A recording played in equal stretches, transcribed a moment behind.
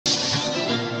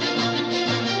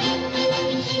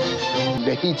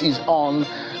the heat is on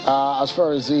as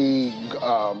far as the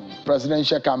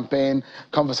presidential campaign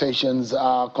conversations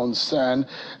are concerned.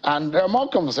 And there are more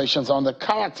conversations on the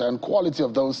character and quality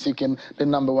of those seeking the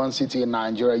 #1 city in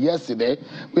Nigeria. Yesterday,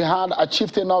 we had a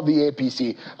chieftain of the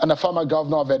APC and a former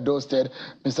governor of Edo State,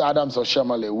 Mr. Adams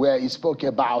Oshiomhole, where he spoke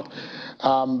about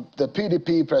the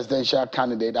PDP presidential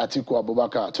candidate, Atiku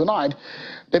Abubakar. Tonight,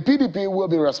 the PDP will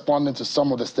be responding to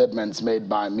some of the statements made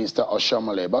by Mr.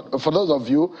 Oshiomhole. But for those of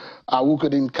you who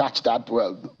couldn't catch that,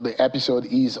 well, the episode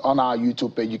is on our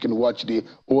YouTube page. You can watch the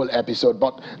whole episode.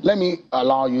 But let me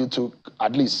allow you to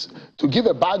at least to give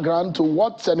a background to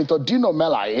what Senator Dino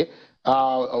Melaye, a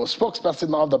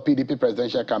spokesperson of the PDP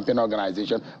presidential campaign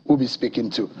organization, will be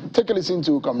speaking to. Take a listen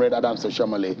to Comrade Adams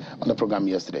Oshiomhole on the program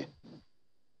yesterday.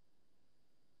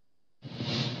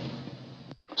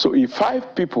 So if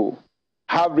 5 people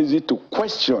have reason to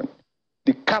question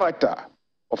the character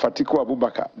of Atiku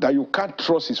Abubakar, that you can't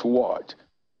trust his word,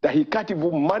 that he can't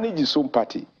even manage his own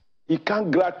party, he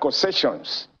can't grant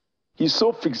concessions, he's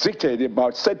so fixated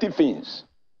about certain things,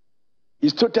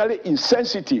 he's totally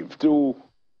insensitive to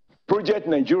Project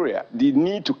Nigeria, the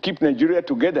need to keep Nigeria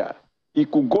together. He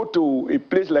could go to a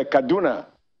place like Kaduna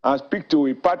and speak to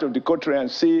a part of the country and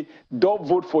say, don't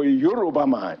vote for a Yoruba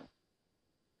man.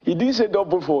 He didn't say don't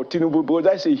vote for Tinubu, because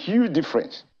that's a huge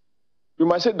difference. You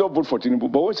might say don't vote for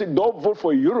Tinubu, but when you say don't vote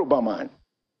for a Yoruba man,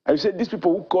 I said these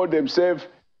people who call themselves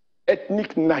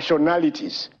ethnic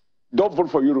nationalities, don't vote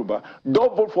for Yoruba,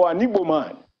 don't vote for an Igbo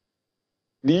man,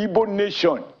 the Igbo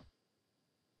nation.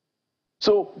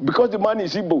 So because the man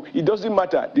is Igbo, it doesn't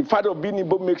matter. The fact of being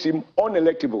Igbo makes him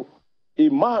unelectable. A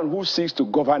man who seeks to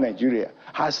govern Nigeria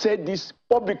has said this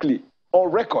publicly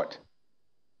on record.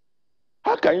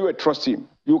 How can you trust him?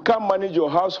 You can't manage your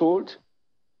household.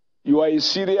 You are a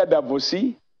serial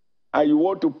divorcee, and you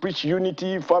want to preach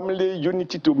unity, family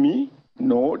unity to me?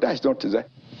 No, that's not that.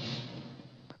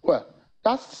 Well,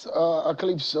 that's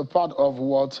a part of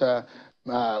what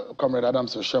Comrade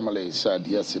Adams Oshiomhole said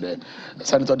yesterday.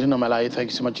 Senator Dino Melaye,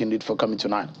 thank you so much indeed for coming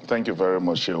tonight. Thank you very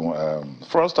much.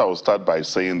 First, I will start by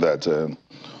saying that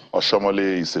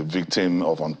Oshiomhole is a victim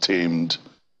of untamed.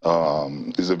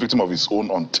 Is a victim of his own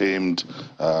untamed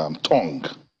tongue.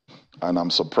 And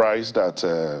I'm surprised that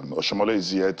Oshiomhole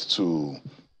is yet to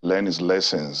learn his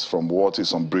lessons from what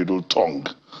his unbridled tongue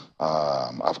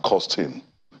have cost him,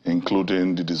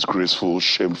 including the disgraceful,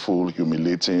 shameful,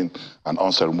 humiliating, and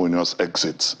unceremonious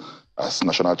exit as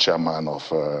national chairman of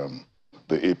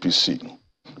the APC.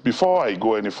 Before I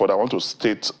go any further, I want to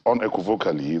state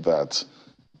unequivocally that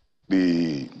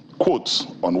the quote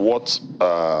on what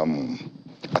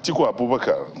Atiku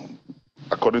Abubakar,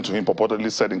 according to him,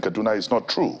 purportedly said in Kaduna is not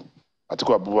true.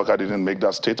 Atiku Abubakar didn't make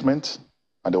that statement,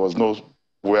 and there was no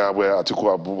where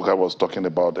Atiku Abubakar was talking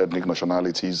about ethnic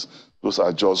nationalities. Those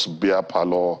are just beer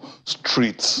parlor,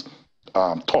 street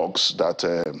talks that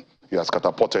he has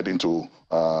catapulted into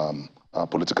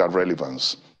political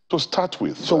relevance. To start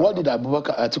with. So what did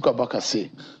Atiku Abubakar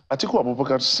say? Atiku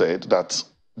Abubakar said that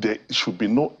there should be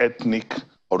no ethnic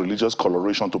or religious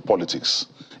coloration to politics.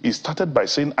 He started by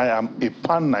saying, I am a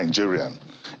pan-Nigerian.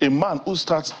 A man who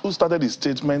started his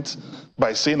statement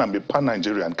by saying I'm a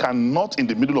pan-Nigerian cannot, in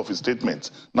the middle of his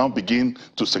statement, now begin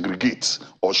to segregate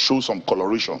or show some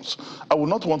colorations. I would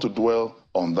not want to dwell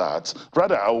on that.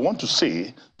 Rather, I want to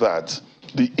say that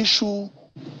the issue,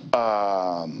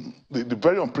 the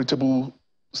very unprintable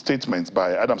statement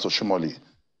by Adams Oshiomhole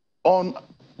on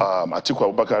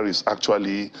Atiku Abubakar is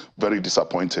actually very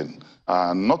disappointing.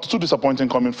 Not too disappointing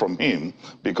coming from him,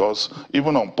 because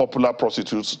even unpopular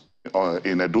prostitutes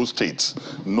in Edo State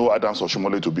know Adams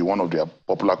Oshiomhole to be one of their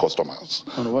popular customers.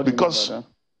 Because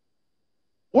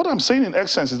what I'm saying in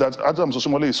essence is that Adams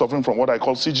Oshiomhole is suffering from what I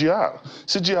call CGR.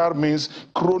 CGR means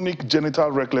chronic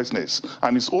genital recklessness,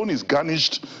 and his own is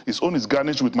garnished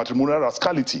with matrimonial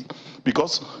rascality.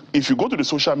 Because if you go to the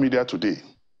social media today,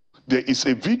 there is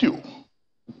a video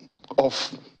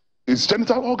of his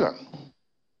genital organ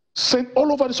sent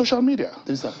all over the social media.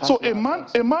 So he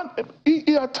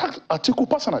attacked Atiku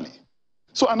personally.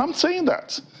 So, and I'm saying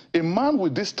that a man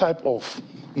with this type of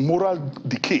moral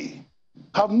decay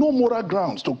have no moral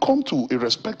grounds to come to a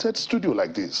respected studio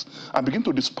like this and begin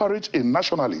to disparage a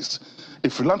nationalist, a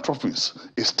philanthropist,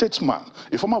 a statesman,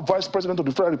 a former vice president of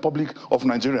the Federal Republic of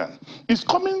Nigeria. He's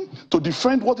coming to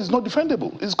defend what is not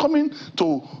defendable. He's coming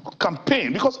to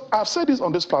campaign, because I've said this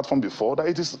on this platform before, that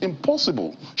it is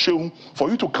impossible, Sheung, for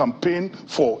you to campaign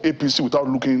for APC without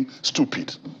looking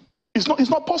stupid. It's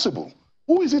not possible.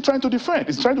 Who is he trying to defend?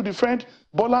 He's trying to defend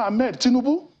Bola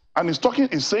Tinubu? And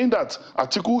he's saying that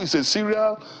Atiku is a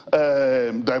serial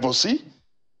divorcee.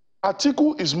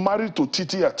 Atiku is married to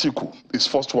Titi Atiku, his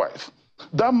first wife.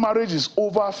 That marriage is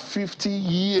over 50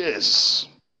 years.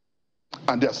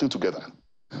 And they are still together.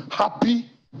 Happy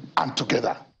and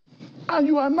together. And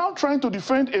you are now trying to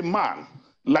defend a man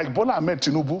like Bola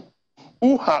Tinubu,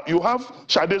 who you have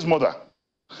Sade's mother,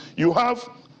 you have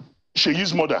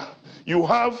Sheyi's mother, you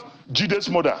have Jide's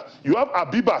mother, you have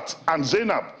Abibat and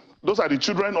Zainab. Those are the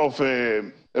children of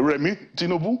Remi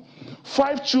Tinubu.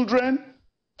 5 children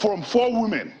from 4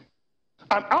 women.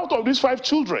 And out of these 5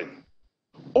 children,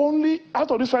 only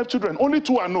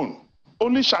 2 are known.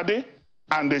 Only Sade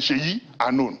and Sheyi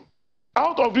are known.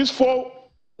 Out of these 4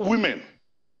 women,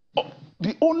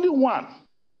 the only one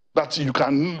that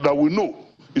we know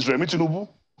is Remi Tinubu.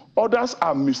 Others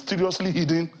are mysteriously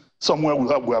hidden somewhere.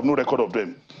 We have no record of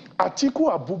them. Atiku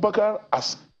Abubakar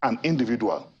as an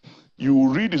individual, you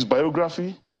read his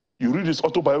biography, you read his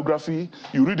autobiography,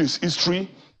 you read his history.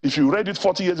 If you read it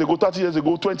 40 years ago, 30 years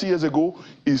ago, 20 years ago,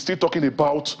 he's still talking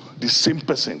about the same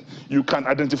person. You can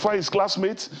identify his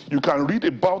classmates. You can read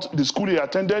about the school he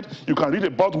attended. You can read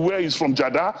about where he's from,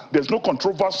 Jada. There's no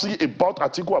controversy about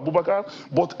Atiku Abubakar,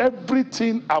 but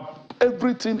everything about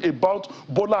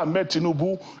Bola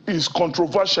Tinubu is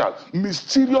controversial,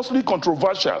 mysteriously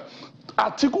controversial.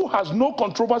 Atiku has no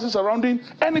controversy surrounding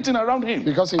anything around him.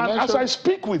 Because as I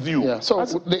speak with you,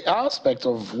 the aspect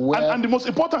of where... And the most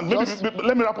important,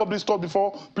 let me wrap up this thought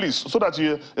before, please, so that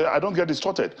I don't get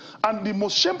distorted. And the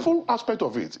most shameful aspect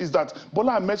of it is that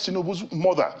Bola Tinubu's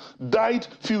mother died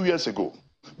a few years ago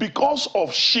because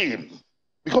of shame,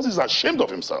 because he's ashamed of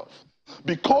himself.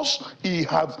 Because he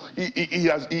has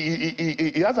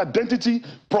identity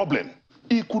problem.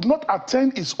 He could not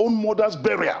attend his own mother's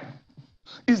burial.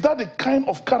 Is that the kind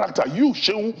of character you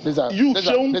show? It's not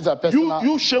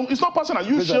personal.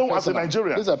 You show as a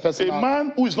Nigerian. A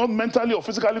man who is not mentally or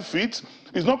physically fit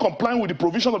is not complying with the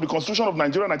provisions of the Constitution of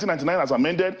Nigeria 1999 as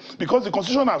amended, because the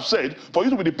Constitution has said for you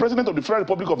to be the president of the Federal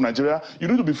Republic of Nigeria, you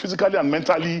need to be physically and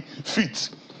mentally fit.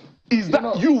 Is that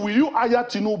will you hire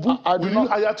Tinubu? Will you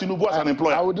hire Tinubu as an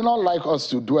employer? I would not like us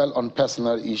to dwell on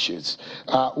personal issues.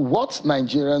 What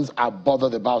Nigerians are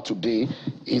bothered about today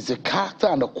is the character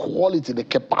and the quality, the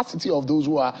capacity of those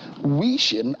who are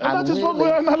wishing and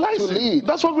willing to lead.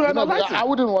 That's what we're analyzing. I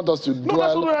wouldn't want us to dwell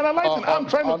that's what we're analyzing. I'm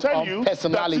trying to tell you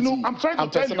personality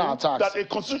that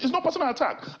it's not personal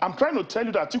attack. I'm trying to tell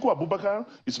you that Atiku Abubakar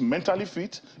is mentally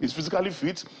fit, is physically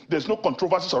fit. There's no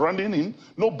controversy surrounding him.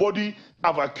 Nobody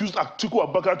have accused Atiku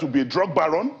Abubakar to be a drug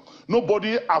baron.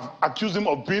 Nobody have accused him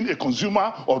of being a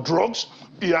consumer of drugs.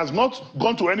 He has not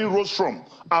gone to any rostrum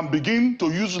and begin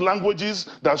to use languages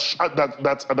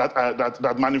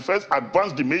that manifest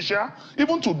advanced dementia.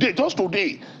 Even today, just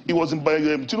today, he was in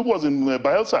Tinubu was in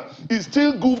Bayelsa. He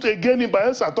still goofed again in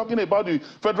Bayelsa talking about the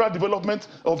federal development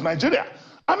of Nigeria.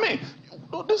 I mean,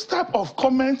 this type of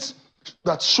comments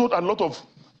that showed a lot of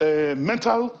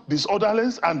mental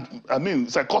disorders and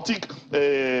psychotic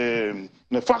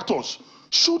factors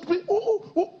should be.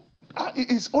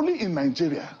 It's only in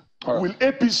Nigeria. Right. Will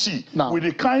APC, with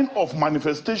the kind of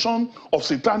manifestation of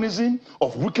satanism,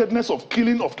 of wickedness, of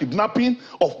killing, of kidnapping,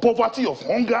 of poverty, of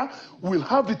hunger, will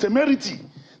have the temerity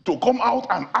to come out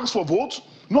and ask for votes?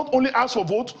 Not only ask for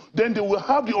votes, then they will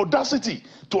have the audacity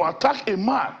to attack a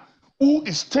man who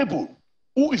is stable,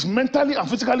 who is mentally and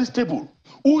physically stable,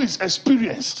 who is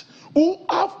experienced, who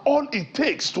have all it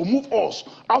takes to move us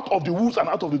out of the woods and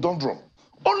out of the doldrum.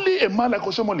 Only a man like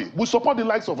Oshomole will support the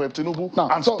likes of Tinubu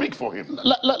and speak for him.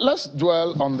 Let's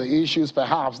dwell on the issues,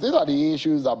 perhaps. These are the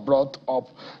issues that brought up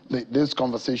these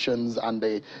conversations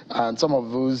and some of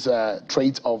those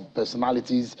traits of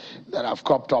personalities that have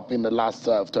cropped up in the last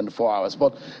 24 hours.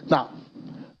 But now,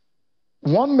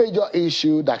 one major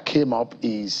issue that came up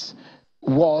is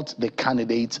what the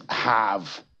candidates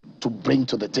have to bring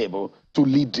to the table to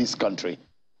lead this country.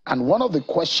 And one of the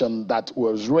questions that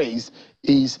was raised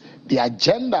is the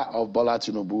agenda of Bola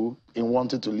Tinubu in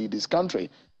wanting to lead this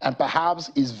country. And perhaps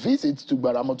his visits to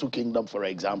Baramoto Kingdom, for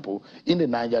example, in the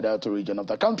Niger Delta region of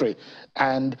the country.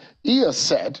 And he has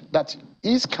said that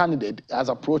his candidate has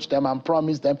approached them and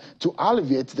promised them to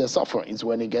alleviate their sufferings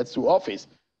when he gets to office.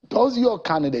 Does your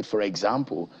candidate, for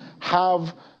example,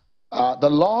 have the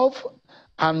love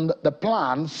and the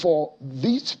plan for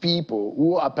these people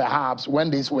who are perhaps,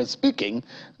 when they were speaking,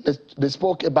 they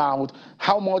spoke about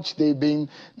how much they've been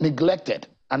neglected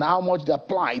and how much their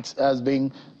plight has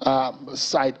been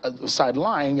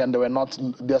sidelined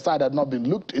and their side had not been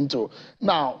looked into.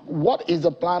 Now, what is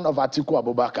the plan of Atiku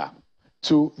Abubakar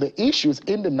to the issues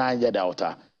in the Niger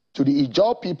Delta, to the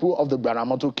Ijaw people of the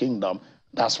Baramoto Kingdom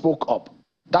that spoke up?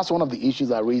 That's one of the issues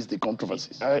that raised the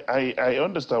controversies. I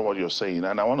understand what you're saying,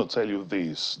 and I want to tell you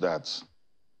this, that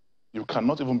you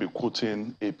cannot even be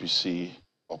quoting APC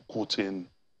or quoting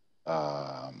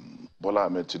Bola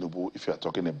Tinubu if you are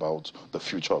talking about the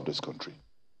future of this country,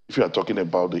 if you are talking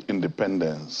about the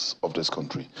independence of this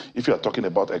country, if you are talking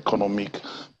about economic,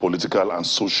 political, and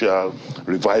social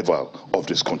revival of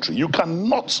this country. You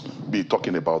cannot be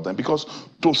talking about them because,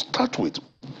 to start with,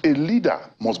 a leader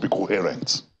must be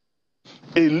coherent.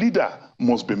 A leader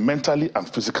must be mentally and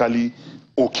physically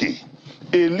okay.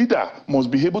 A leader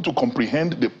must be able to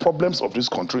comprehend the problems of this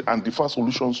country and differ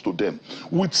solutions to them.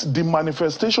 With the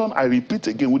manifestation, I repeat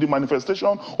again, with the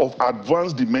manifestation of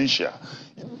advanced dementia,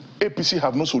 APC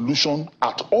have no solution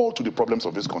at all to the problems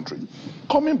of this country.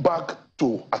 Coming back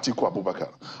to Atiku Abubakar.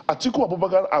 Atiku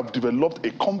Abubakar have developed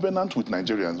a covenant with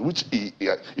Nigerians, which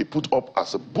he put up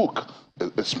as a book,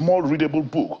 a small readable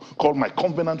book called My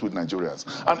Covenant with Nigerians.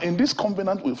 And in this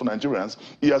covenant with Nigerians,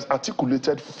 he has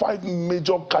articulated 5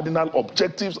 major cardinal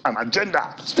objectives and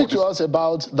agenda. Speak to us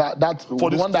about that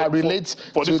one that relates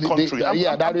to the country.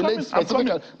 That relates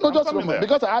specifically. No, just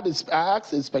because I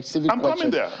asked a specific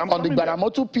question on the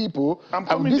Baramotu people. I'm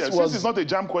coming there. Since it's not a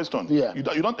jam question,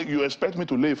 you expect me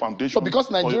to lay a foundation. Because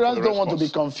Nigerians don't want to be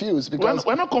confused. Because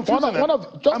we're not confused.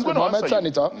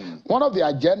 One of the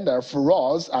agenda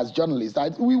for us as journalists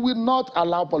that we will not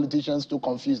allow politicians to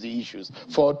confuse the issues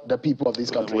for the people of this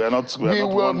country. We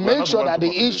will make sure that the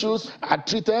issues are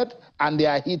treated and they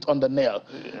are hit on the nail.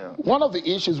 Yeah. One of the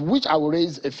issues, which I will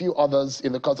raise a few others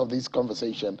in the course of this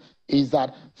conversation, is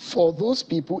that for those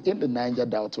people in the Niger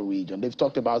Delta region, they've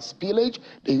talked about spillage,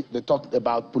 they talked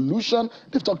about pollution,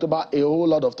 they've talked about a whole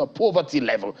lot of the poverty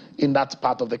level in that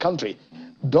part of the country.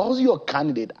 Does your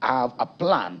candidate have a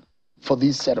plan for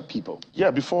this set of people?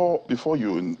 Yeah, before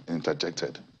you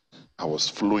interjected, I was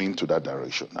flowing to that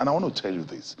direction. And I want to tell you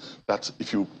this, that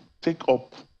if you take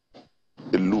up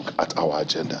a look at our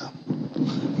agenda,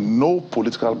 no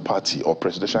political party or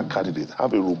presidential candidate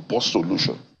have a robust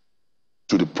solution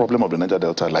to the problem of the Niger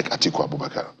Delta like Atiku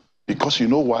Abubakar. Because you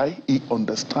know why? He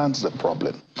understands the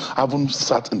problem. Having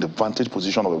sat in the vantage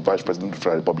position of a vice president of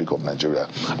the Republic of Nigeria,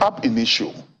 ab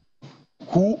initio,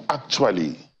 who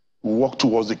actually worked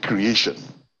towards the creation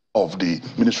of the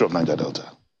Ministry of Niger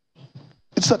Delta.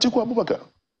 It's Atiku Abubakar.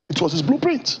 It was his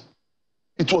blueprint.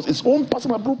 It was his own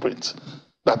personal blueprint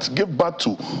that gave birth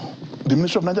to the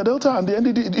Ministry of Niger Delta and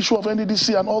the issue of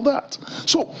NDDC and all that.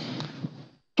 So,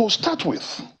 to start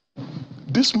with,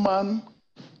 this man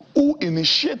who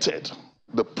initiated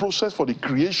the process for the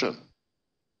creation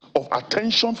of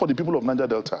attention for the people of Niger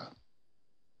Delta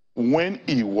when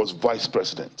he was vice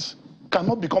president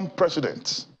cannot become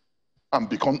president and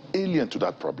become alien to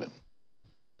that problem.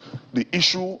 The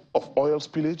issue of oil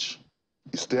spillage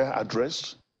is there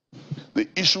addressed. The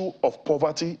issue of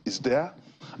poverty is there.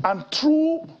 And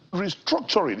through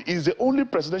restructuring, he is the only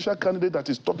presidential candidate that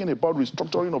is talking about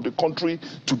restructuring of the country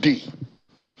today.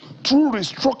 Through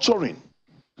restructuring,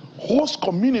 host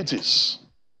communities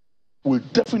will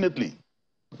definitely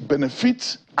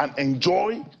benefit and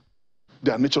enjoy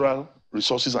their natural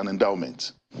resources and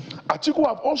endowment. Atiku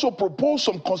have also proposed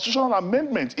some constitutional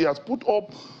amendments. He has put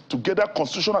up together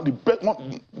constitutional, the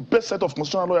best set of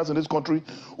constitutional lawyers in this country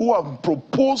who have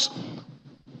proposed,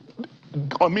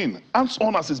 hands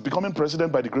on as he's becoming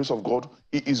president by the grace of God,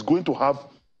 he is going to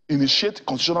initiate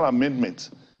constitutional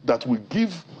amendments that will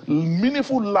give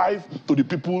meaningful life to the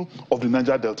people of the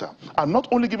Niger Delta. And not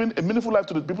only giving a meaningful life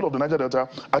to the people of the Niger Delta,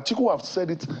 Atiku have said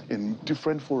it in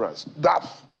different forums, that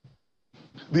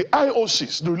the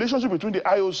IOCs, the relationship between the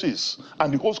IOCs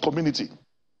and the host community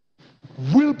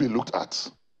will be looked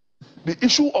at. The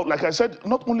issue of, like I said,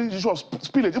 not only the issue of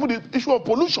spillage, even the issue of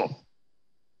pollution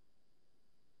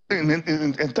in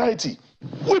entirety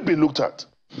will be looked at.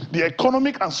 The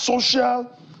economic and social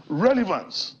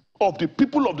relevance of the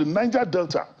people of the Niger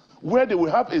Delta, where they will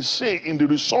have a say in the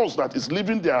resource that is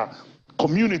leaving their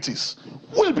communities,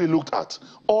 will be looked at.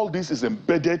 All this is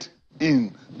embedded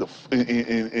in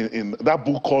that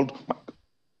book called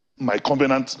My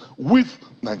Covenant with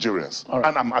Nigerians. Right.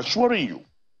 And I'm assuring you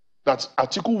that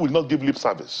Atiku will not give lip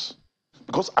service,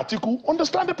 because Atiku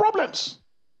understands the problems.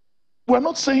 We're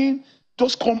not saying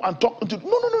just come and talk.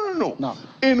 No.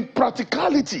 In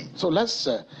practicality. So let's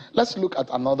look at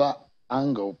another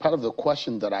angle. Part of the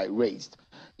question that I raised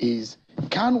is,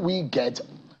 can we get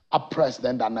a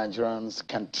president that Nigerians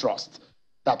can trust,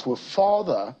 that will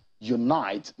further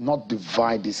unite, not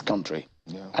divide this country?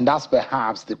 Yeah. And that's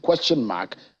perhaps the question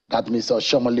mark that Mr.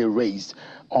 Shomole raised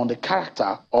on the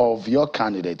character of your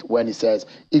candidate when he says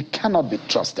it cannot be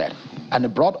trusted. And he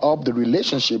brought up the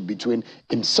relationship between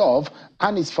himself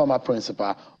and his former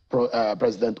principal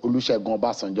President Olusegun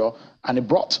Obasanjo, and he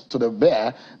brought to the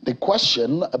bear the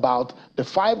question about the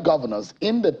 5 governors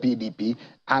in the PDP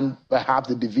and perhaps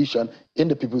the division in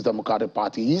the People's Democratic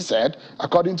Party. He said,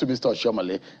 according to Mr.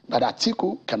 Oshomole, that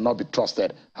Atiku cannot be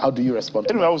trusted. How do you respond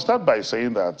to that? Anyway, I will start by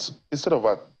saying that instead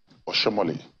of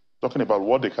Oshomole talking about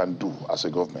what they can do as a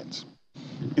government,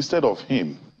 instead of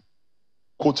him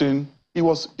quoting, he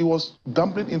was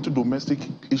dabbling into domestic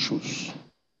issues.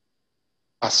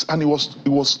 And he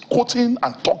was quoting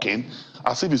and talking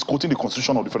as if he's quoting the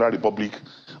Constitution of the Federal Republic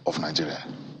of Nigeria.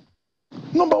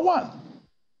 Number one,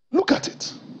 look at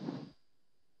it.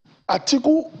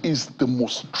 Atiku is the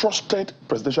most trusted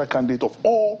presidential candidate of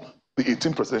all the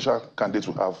 18 presidential candidates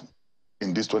we have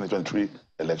in these 2023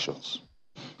 elections.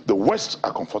 The West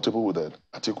are comfortable with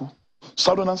Atiku.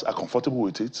 Southerners are comfortable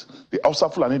with it. The Hausa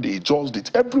Fulani, the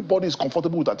Ijaws, everybody is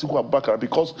comfortable with Atiku Abubakar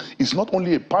because he's not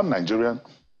only a pan-Nigerian.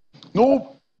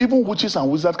 No, even witches and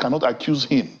wizards cannot accuse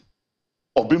him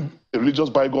of being a religious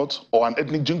bigot or an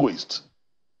ethnic jingoist.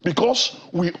 Because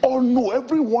we all know,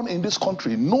 everyone in this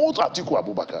country knows Atiku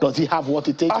Abubakar. Does he have what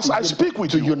it takes as I speak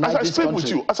with you,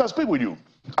 Atiku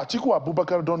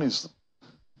Abubakar done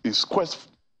his quest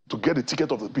to get a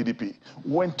ticket of the PDP,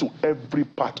 went to every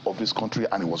part of this country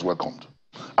and he was welcomed.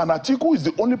 And Atiku is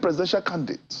the only presidential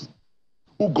candidate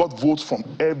who got votes from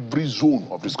every zone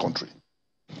of this country.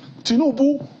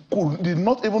 Tinubu did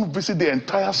not even visit the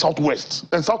entire southwest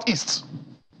and southeast.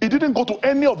 He didn't go to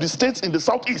any of the states in the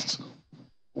southeast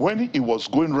when he was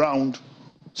going around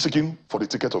seeking for the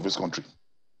ticket of his country.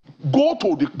 Go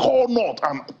to the core north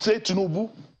and say Tinubu.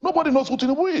 Nobody knows who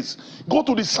Tinubu is. Go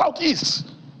to the southeast.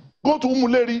 Go to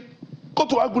Umuleri. Go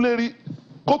to Aguleri.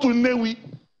 Go to Newi.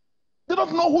 They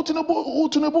don't know who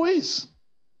Tinubu is.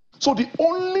 So the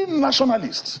only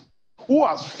nationalist who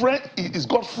has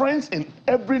got friends in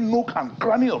every nook and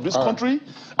cranny of this country,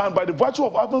 and by the virtue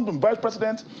of having been vice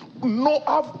president,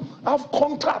 have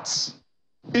contacts,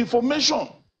 information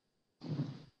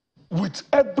with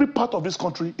every part of this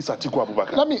country is Atiku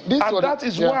Abubakar. That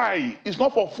is why it's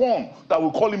not for fun that we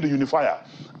call him the unifier.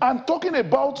 And talking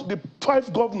about the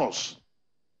 5 governors,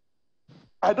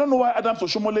 I don't know why Adams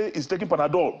Oshomole is taking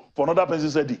Panadol for another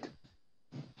person's headache.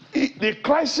 The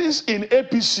crisis in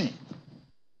APC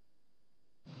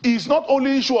is not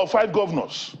only issue of 5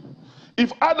 governors.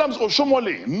 If Adams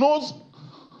Oshomole knows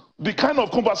the kind of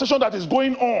conversation that is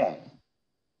going on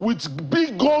with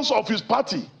big goals of his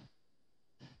party,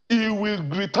 he will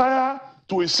retire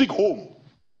to a sick home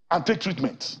and take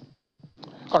treatment.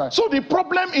 So the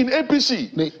problem in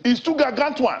APC is too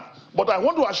gargantuan. But I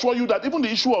want to assure you that even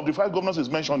the issue of the 5 governors is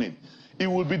mentioning, it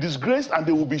will be disgraced and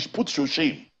they will be put to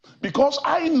shame. Because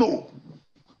I know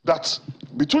that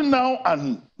between now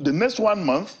and the next 1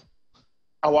 month,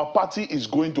 our party is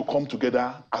going to come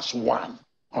together as one.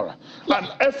 And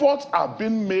efforts are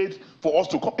being made for us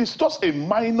to come. It's just a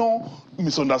minor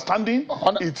misunderstanding.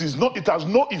 It has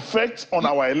no effect on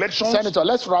our elections. Senator,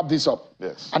 let's wrap this up.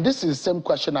 Yes. And this is the same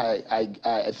question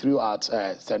I threw at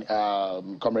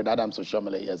Comrade Adams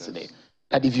Oshomole yesterday. Yes.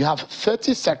 That if you have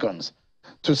 30 seconds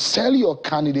to sell your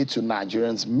candidate to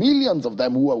Nigerians, millions of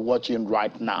them who are watching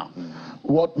right now,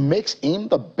 what makes him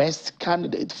the best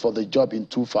candidate for the job in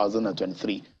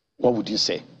 2023, what would you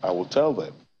say? I will tell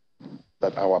them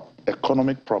that our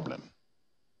economic problem,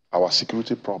 our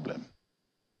security problem,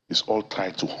 is all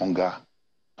tied to hunger,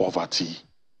 poverty,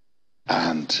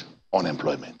 and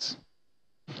unemployment.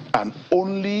 And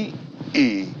only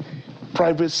a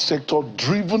private sector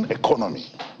driven economy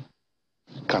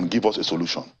can give us a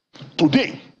solution.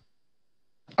 Today,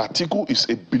 Atiku is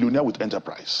a billionaire with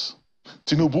enterprise.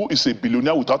 Tinubu is a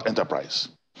billionaire without enterprise.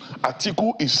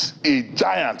 Atiku is a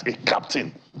giant, a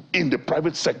captain in the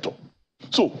private sector.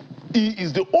 So he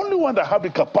is the only one that has the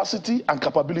capacity and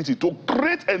capability to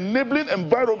create an enabling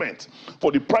environment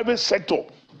for the private sector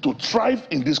to thrive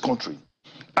in this country.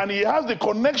 And he has the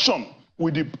connection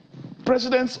with the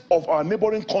presidents of our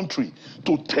neighboring country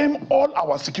to tame all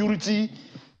our security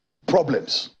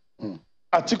problems.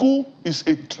 Atiku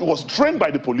was trained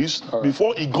by the police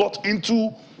before he got into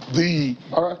the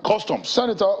customs.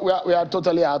 Senator, we are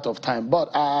totally out of time, but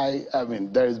I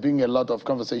mean, there has been a lot of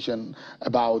conversation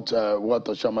about what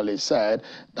Oshomole said,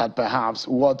 that perhaps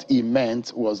what he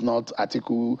meant was not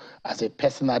Atiku as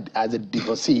a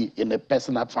divorcee in a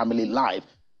personal family life,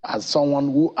 as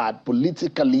someone who had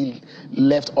politically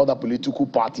left other political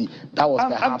party. That was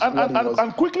perhaps what it was.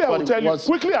 And quickly I will tell you,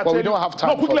 we don't have time.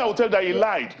 I will tell you that he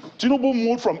lied. Tinubu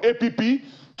moved from APP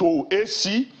to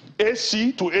AC.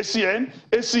 AC to ACN,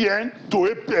 ACN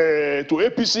to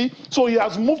APC. So he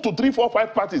has moved to 3, 4,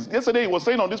 5 parties. Yesterday he was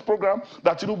saying on this program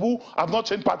that Tinubu have not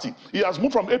changed party. He has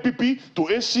moved from APP to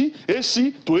AC,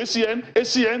 AC to ACN,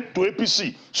 ACN to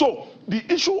APC. So the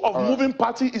issue of moving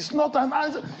party is not an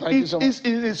answer. It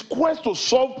is quest to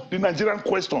solve the Nigerian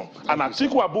question. And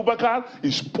Atiku Abubakar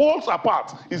is poles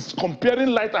apart. Is comparing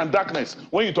light and darkness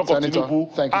when you talk of Tinubu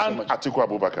and Atiku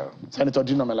Abubakar. Senator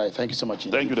Dino Melaye, thank you so much.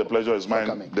 Thank you. The pleasure is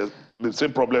mine. The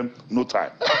same problem, no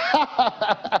time.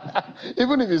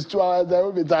 Even if it's 2 hours, there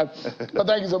will be time. But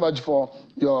thank you so much for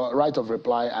your right of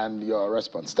reply and your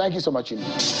response. Thank you so much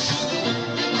indeed.